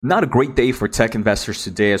Not a great day for tech investors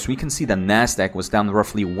today, as we can see the Nasdaq was down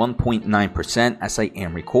roughly 1.9% as I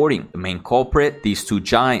am recording. The main culprit, these two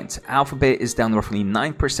giants. Alphabet is down roughly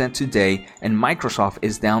 9% today, and Microsoft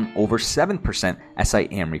is down over 7% as I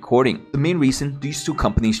am recording. The main reason, these two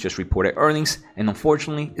companies just reported earnings, and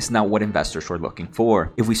unfortunately, it's not what investors were looking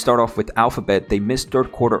for. If we start off with Alphabet, they missed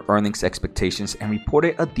third quarter earnings expectations and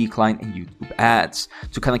reported a decline in YouTube ads.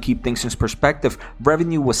 To kind of keep things in perspective,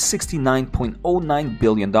 revenue was $69.09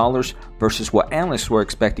 billion versus what analysts were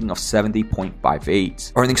expecting of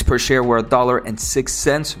 $70.58. Earnings per share were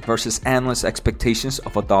 $1.06 versus analysts' expectations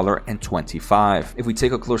of $1.25. If we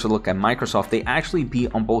take a closer look at Microsoft, they actually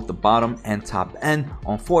beat on both the bottom and top end.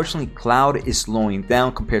 Unfortunately, cloud is slowing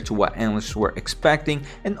down compared to what analysts were expecting,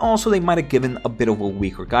 and also they might have given a bit of a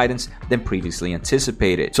weaker guidance than previously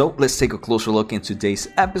anticipated. So let's take a closer look in today's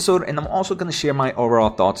episode, and I'm also going to share my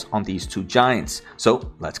overall thoughts on these two giants.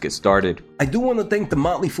 So let's get started. I do want to thank The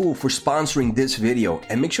Motley Fool for sponsoring this video,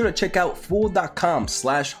 and make sure to check out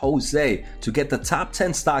fool.com/Jose to get the top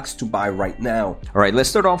 10 stocks to buy right now. Alright, let's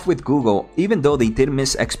start off with Google. Even though they did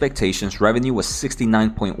miss expectations, revenue was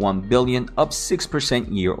 $69.1 billion, up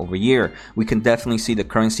 6% year over year. We can definitely see the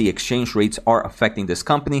currency exchange rates are affecting this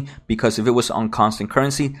company, because if it was on constant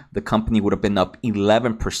currency, the company would have been up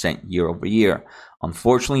 11% year over year.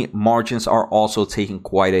 Unfortunately, margins are also taking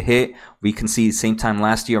quite a hit. We can see the same time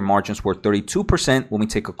last year, margins were 32% when we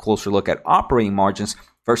take a closer look at operating margins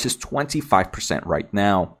versus 25% right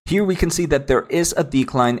now. Here we can see that there is a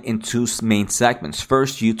decline in two main segments.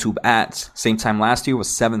 First, YouTube ads. Same time last year was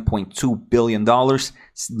 $7.2 billion.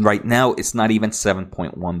 Right now, it's not even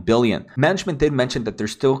 $7.1 billion. Management did mention that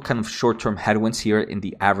there's still kind of short-term headwinds here in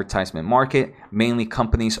the advertisement market. Mainly,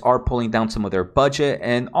 companies are pulling down some of their budget,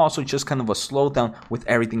 and also just kind of a slowdown with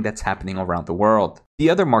everything that's happening around the world. The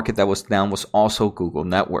other market that was down was also Google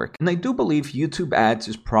Network. And I do believe YouTube ads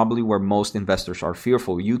is probably where most investors are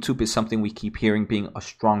fearful. YouTube is something we keep hearing being a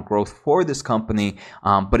strong growth for this company,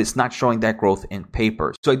 but it's not showing that growth in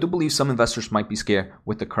paper. So I do believe some investors might be scared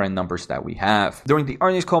with the current numbers that we have. During the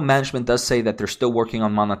earnings call, management does say that they're still working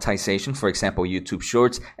on monetization, for example, YouTube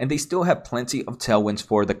Shorts, and they still have plenty of tailwinds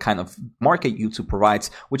for the kind of market YouTube provides,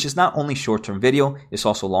 which is not only short-term video, it's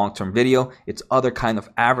also long-term video, it's other kind of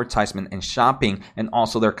advertisement and shopping, and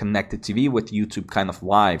also their connected TV with YouTube kind of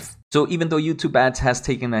live. So even though YouTube ads has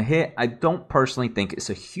taken a hit, I don't personally think it's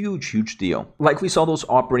a huge deal. Like we saw those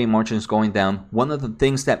operating margins going down, one of the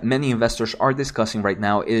things that many investors are discussing right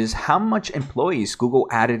now is how much employees Google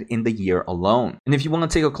added in the year alone. And if you want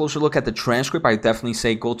to take a closer look at the transcript, I definitely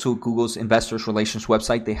say go to Google's Investors Relations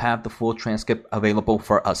website. They have the full transcript available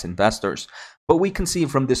for us investors. But we can see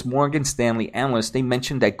from this Morgan Stanley analyst, they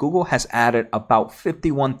mentioned that Google has added about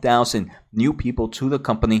 51,000 new people to the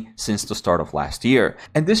company since the start of last year.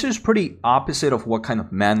 And this is pretty opposite of what kind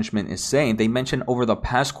of management is saying. They mentioned over the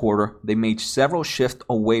past quarter, they made several shifts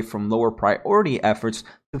away from lower priority efforts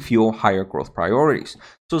to fuel higher growth priorities.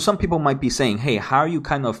 So some people might be saying, hey, how are you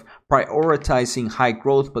kind of prioritizing high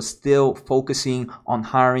growth but still focusing on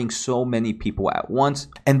hiring so many people at once?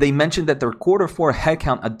 And they mentioned that their quarter 4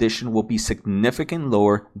 headcount addition will be significantly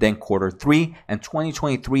lower than quarter 3, and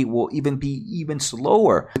 2023 will even be even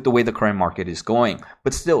slower with the way the current market is going.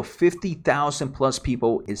 But still, 50,000 plus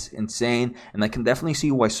people is insane, and I can definitely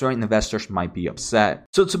see why certain investors might be upset.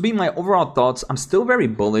 So to be my overall thoughts, I'm still very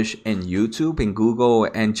bullish in YouTube and Google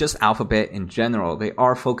and just Alphabet in general. They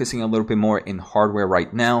are focusing a little bit more in hardware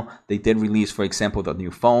right now. They did release, for example, the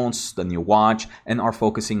new phones, the new watch, and are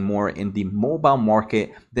focusing more in the mobile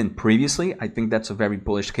market than previously. I think that's a very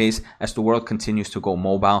bullish case as the world continues to go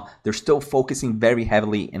mobile. They're still focusing very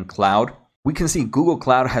heavily in cloud. We can see Google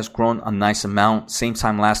Cloud has grown a nice amount. Same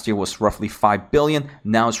time last year was roughly $5 billion.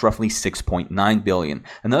 Now it's roughly $6.9 billion.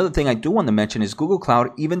 Another thing I do want to mention is Google Cloud,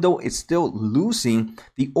 even though it's still losing,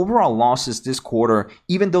 the overall losses this quarter,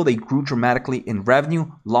 even though they grew dramatically in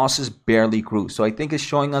revenue, losses barely grew. So I think it's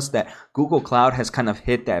showing us that Google Cloud has kind of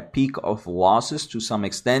hit that peak of losses to some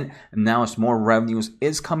extent. And now as more revenues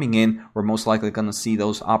is coming in, we're most likely going to see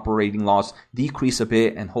those operating loss decrease a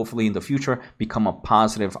bit and hopefully in the future become a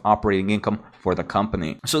positive operating income for the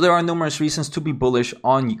company. So there are numerous reasons to be bullish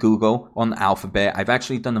on Google, on Alphabet. I've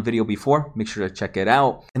actually done a video before. Make sure to check it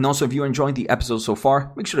out. And also, if you're enjoying the episode so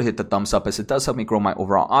far, make sure to hit the thumbs up as it does help me grow my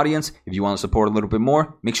overall audience. If you want to support a little bit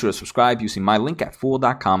more, make sure to subscribe using my link at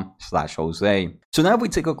fool.com/Jose. So now if we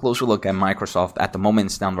take a closer look at Microsoft, at the moment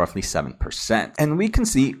it's down roughly 7%. And we can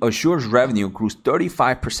see Azure's revenue grew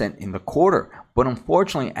 35% in the quarter, but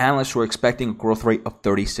unfortunately, analysts were expecting a growth rate of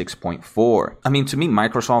 36.4. I mean, to me,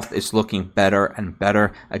 Microsoft is looking better and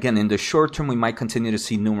better. Again, in the short term, we might continue to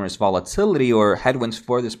see numerous volatility or headwinds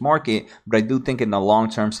for this market, but I do think in the long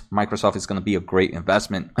terms, Microsoft is going to be a great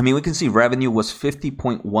investment. I mean, we can see revenue was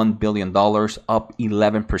 $50.1 billion, up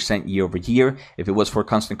 11% year over year. If it was for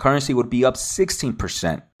constant currency, it would be up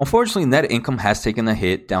 16%. Unfortunately, net income has taken a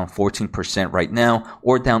hit, down 14% right now,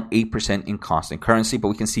 or down 8% in constant currency, but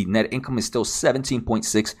we can see net income is still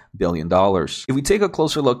 $17.6 billion. If we take a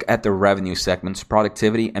closer look at the revenue segments,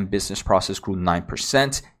 productivity and business process grew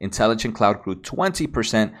 9%, intelligent cloud grew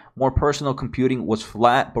 20%, more personal computing was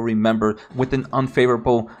flat, but remember, with an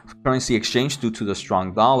unfavorable currency exchange due to the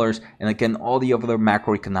strong dollars, and again, all the other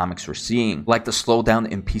macroeconomics we're seeing, like the slowdown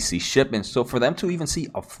in PC shipments. So for them to even see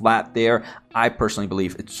a flat there, I personally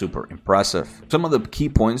believe it's super impressive. Some of the key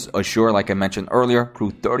points, Azure, like I mentioned earlier,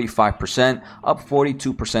 grew 35%, up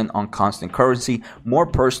 42% on constant currency, more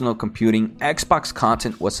personal computing, Xbox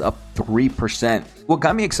content was up 3%. What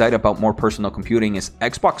got me excited about more personal computing is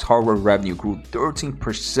Xbox hardware revenue grew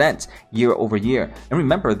 13% year over year. And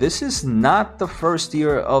remember, this is not the first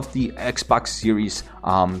year of the Xbox Series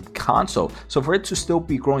console. So for it to still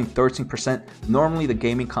be growing 13%, normally the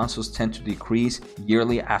gaming consoles tend to decrease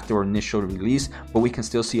yearly after initial release, but we can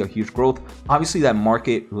still see a huge growth. Obviously, that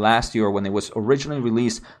market last year when it was originally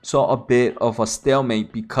released saw a bit of a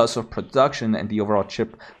stalemate because of production and the overall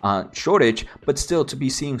chip shortage, but still to be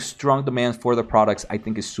seeing strong demand for the products, I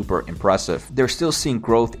think is super impressive. They're still seeing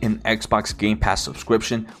growth in Xbox Game Pass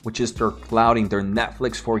subscription, which is their clouding, their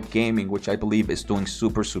Netflix for gaming, which I believe is doing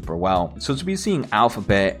super well. So to be seeing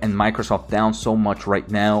Alphabet and Microsoft down so much right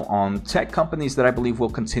now on tech companies that I believe will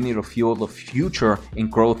continue to fuel the future in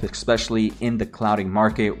growth, especially in the clouding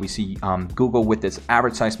market. We see Google with its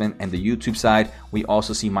advertisement and the YouTube side. We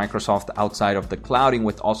also see Microsoft outside of the clouding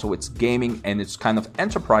with also its gaming and its kind of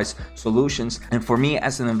enterprise solutions. And for me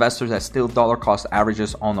as an investor that still dollar cost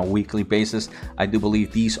averages on a weekly basis, I do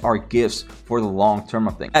believe these are gifts for the long term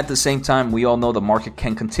of things. At the same time, we all know the market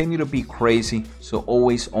can continue to be crazy, so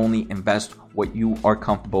always only invest what you are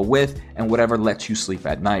comfortable with and whatever lets you sleep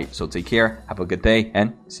at night. So take care, have a good day,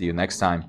 and see you next time.